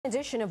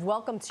Edition of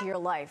Welcome to Your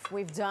Life.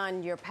 We've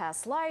done your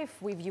past life.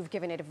 You've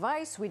given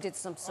advice. We did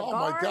some cigars.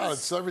 Oh my God,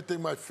 it's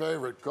everything my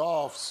favorite.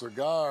 Golf,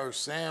 cigars,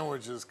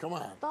 sandwiches. Come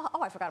on.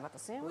 I forgot about the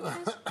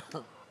sandwiches.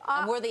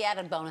 And we're the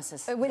added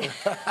bonuses. So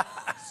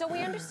we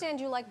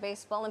understand you like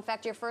baseball. In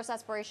fact, your first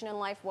aspiration in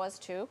life was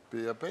to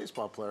be a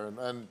baseball player,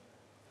 and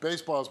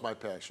baseball is my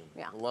passion.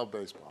 Yeah. I love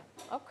baseball.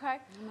 Okay.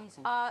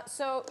 Amazing.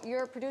 So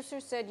your producer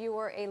said you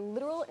were a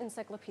literal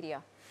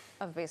encyclopedia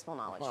of baseball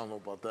knowledge. I don't know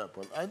about that,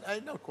 but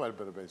I know quite a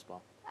bit of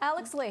baseball.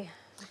 Alex Lee,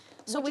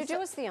 would you do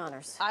us the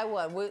honors? I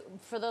would.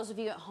 For those of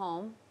you at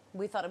home,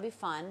 we thought it'd be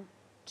fun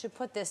to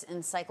put this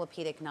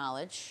encyclopedic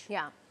knowledge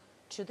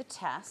to the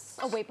test.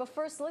 Oh wait, but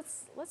first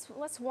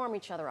let's warm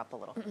each other up a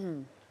little.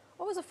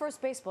 What was the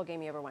first baseball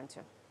game you ever went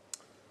to?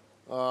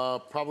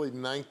 Probably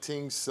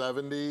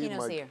 1970. He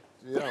knows the year.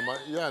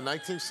 Yeah,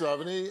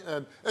 1970.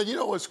 And you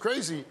know what's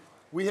crazy?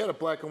 We had a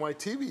black and white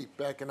TV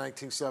back in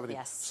 1970.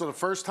 Yes. So the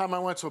first time I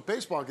went to a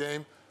baseball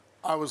game,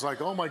 I was like,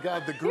 oh my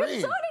God, the green.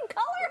 You saw it in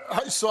color?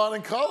 I saw it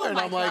in color, and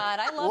I'm like,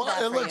 I love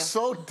that it for looks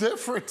so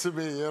different to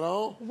me, you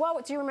know?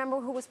 What, do you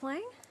remember who was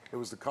playing? It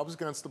was the Cubs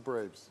against the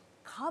Braves.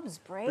 Cubs,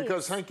 Braves.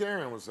 Because Hank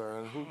Aaron was there,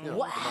 and who? You know,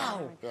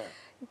 wow. Yeah.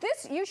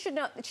 This, you should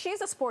know,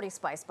 she's a sporty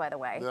spice, by the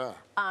way.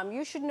 Yeah.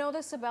 You should know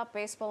this about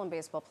baseball and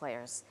baseball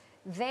players.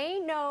 They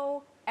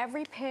know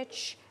every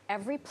pitch,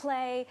 every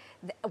play,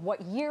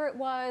 what year it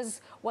was,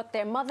 what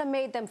their mother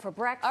made them for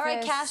breakfast. All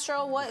right,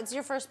 Castro, what's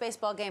your first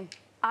baseball game?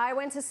 I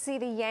went to see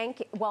the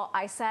Yankees. Well,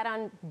 I sat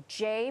on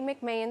Jay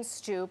McMahon's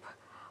stoop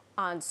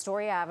on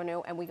Story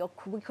Avenue, and we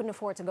couldn't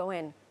afford to go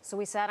in. So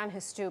we sat on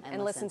his stoop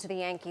and listened to the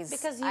Yankees.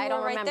 Because you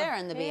were right there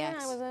in the BX.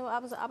 Yeah, I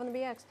was up in the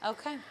BX.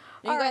 Okay.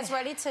 Are you guys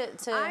ready to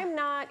I'm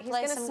not. He's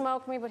going to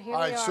smoke me, but here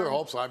we are. I sure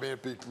hope so. I mean,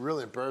 it'd be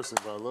really embarrassing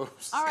if I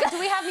lose. All right, do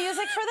we have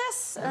music for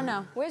this or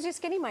no? Where's your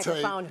skinny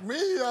microphone? Take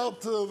me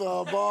out to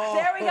the ball.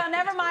 There we go.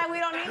 Never mind. We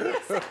don't need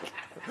music.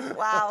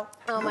 Wow.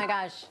 Oh, my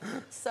gosh.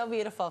 So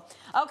beautiful.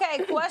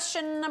 Okay,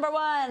 question number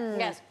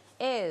one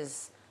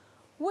is,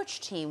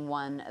 which team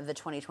won the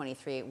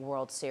 2023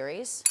 World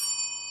Series?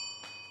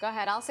 Go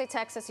ahead. I'll say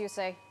Texas. You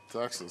say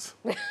Texas.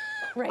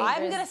 Rangers.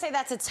 I'm going to say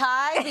that's a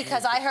tie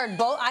because I heard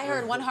both. I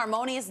heard one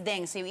harmonious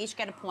ding, so you each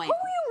get a point. Who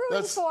were you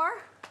rooting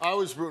for? I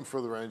was rooting for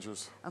the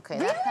Rangers. Okay,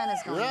 that pen is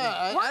going.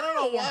 Yeah, I don't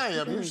know why.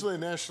 I'm usually a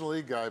National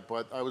League guy,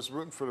 but I was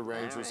rooting for the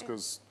Rangers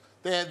because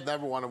they had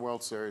never won a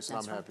World Series, and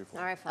I'm happy for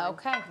them. All right, fine.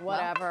 Okay,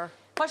 whatever. Well,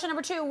 question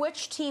number two,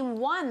 which team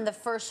won the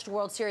first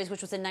World Series,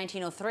 which was in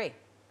 1903?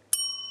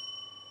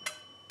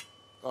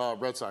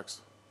 Red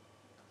Sox.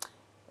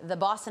 The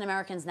Boston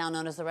Americans, now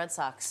known as the Red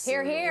Sox.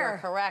 Here, here. You're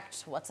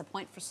correct. What's a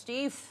point for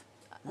Steve?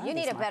 You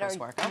need a better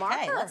marker.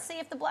 Okay, let's see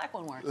if the black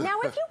one works. Now,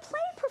 if you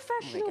played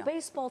professional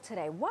baseball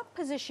today, what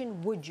position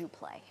would you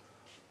play?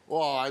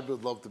 Well, I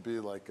would love to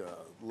be like a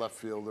left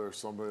fielder or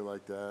somebody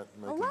like that.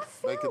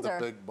 Making the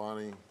big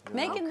money.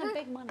 Making the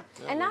big money.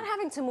 And not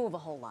having to move a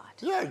whole lot.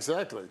 Yeah,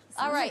 exactly.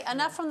 All right,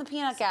 enough from the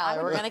peanut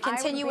gallery. We're going to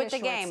continue with the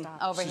game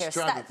over here.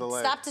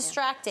 Stop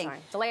distracting.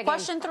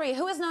 Question three,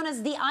 who is known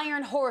as the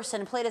Iron Horse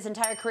and played his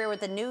entire career with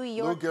the New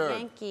York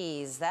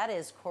Yankees? That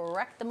is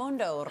correct,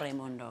 Mundo,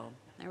 Raimundo.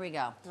 There we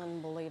go.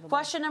 Unbelievable.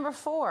 Question number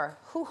four,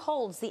 who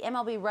holds the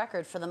MLB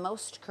record for the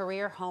most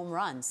career home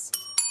runs?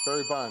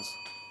 Barry Bonds.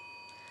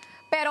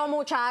 Pero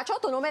muchacho,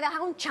 tú no me dejas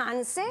un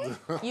chance.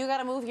 You got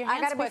to move your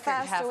hands quicker.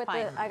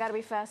 I got to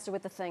be faster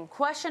with the thing.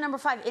 Question number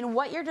five, in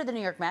what year did the New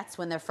York Mets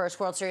win their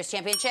first World Series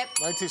championship?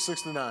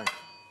 1969.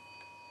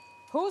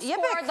 Who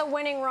scored the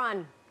winning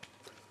run?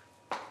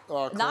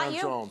 Not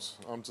you. Jones.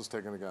 I'm just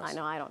taking a guess. I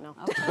know, I don't know.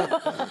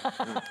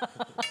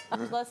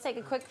 Okay. Let's take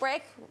a quick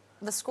break.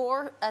 The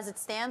score, as it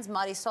stands,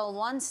 Marysol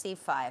 1, Steve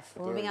 5.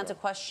 We're moving on to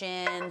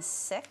question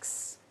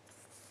 6.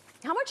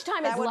 How much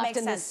time is left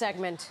in this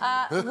segment? We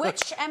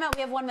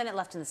have 1 minute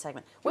left in the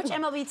segment. Which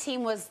MLB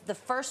team was the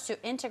first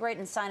to integrate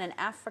and sign an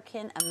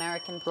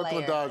African-American player?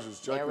 Brooklyn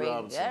Dodgers, Jackie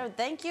Robinson. Yeah,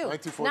 thank you.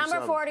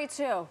 Number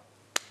 42.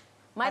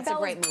 That's a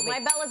great movie. My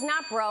bell is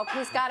not broke.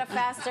 He's got a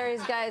faster.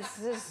 He's got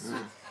this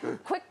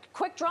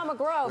quick draw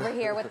McGraw over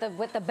here with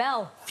the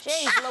bell.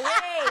 Jeez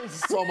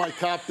Louise. It's all my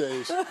cop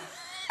days. That's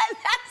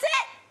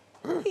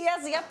it. He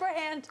has the upper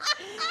hand.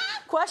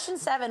 Question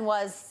 7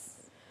 was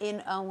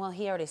well,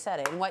 he already said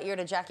it. In what year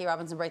did Jackie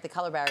Robinson break the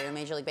color barrier in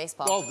Major League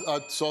Baseball? Oh,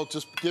 so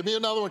just give me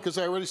another one because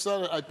I already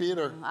said it. I beat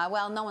her.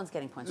 Well, no one's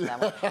getting points for that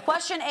one.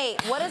 Question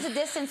 8. What is the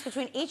distance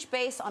between each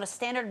base on a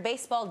standard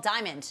baseball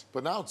diamond?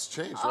 But now it's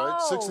changed,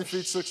 right? 60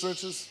 feet, 6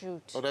 inches?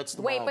 Shoot. Oh, that's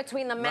the mound.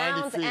 Between the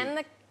mounds and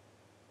the...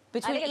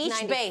 Between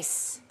each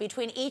base.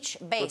 Between each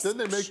base. But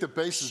didn't they make the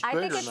bases bigger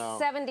now? I think it's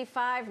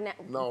 75 now.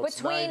 No,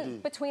 it's 90.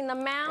 Between the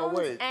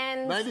mounds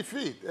and... 90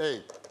 feet,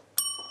 hey.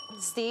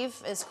 Steve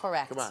is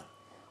correct. Come on.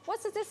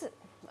 What's the distance?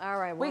 All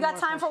right, we got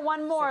time for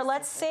one more.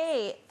 Let's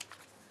see.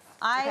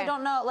 I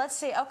don't know. Let's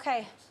see.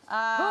 Okay.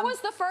 Who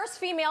was the first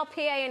female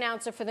PA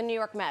announcer for the New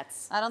York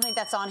Mets? I don't think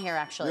that's on here,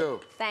 actually.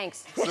 You.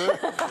 Thanks. Here,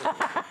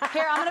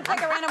 I'm going to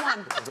pick a random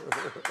one.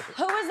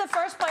 Who was the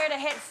first player to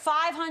hit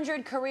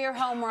 500 career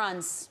home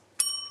runs?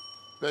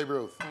 Babe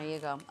Ruth. There you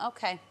go.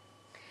 Okay.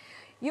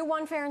 You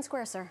won fair and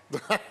square, sir.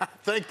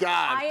 Thank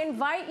God. I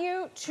invite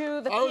you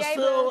to the PA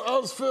booth. I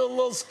was feeling a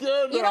little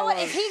scared. You know what?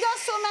 If he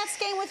goes to a Mets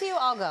game with you,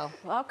 I'll go.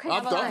 Okay.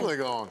 I'm definitely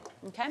going.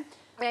 Okay.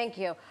 Thank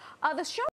you. The show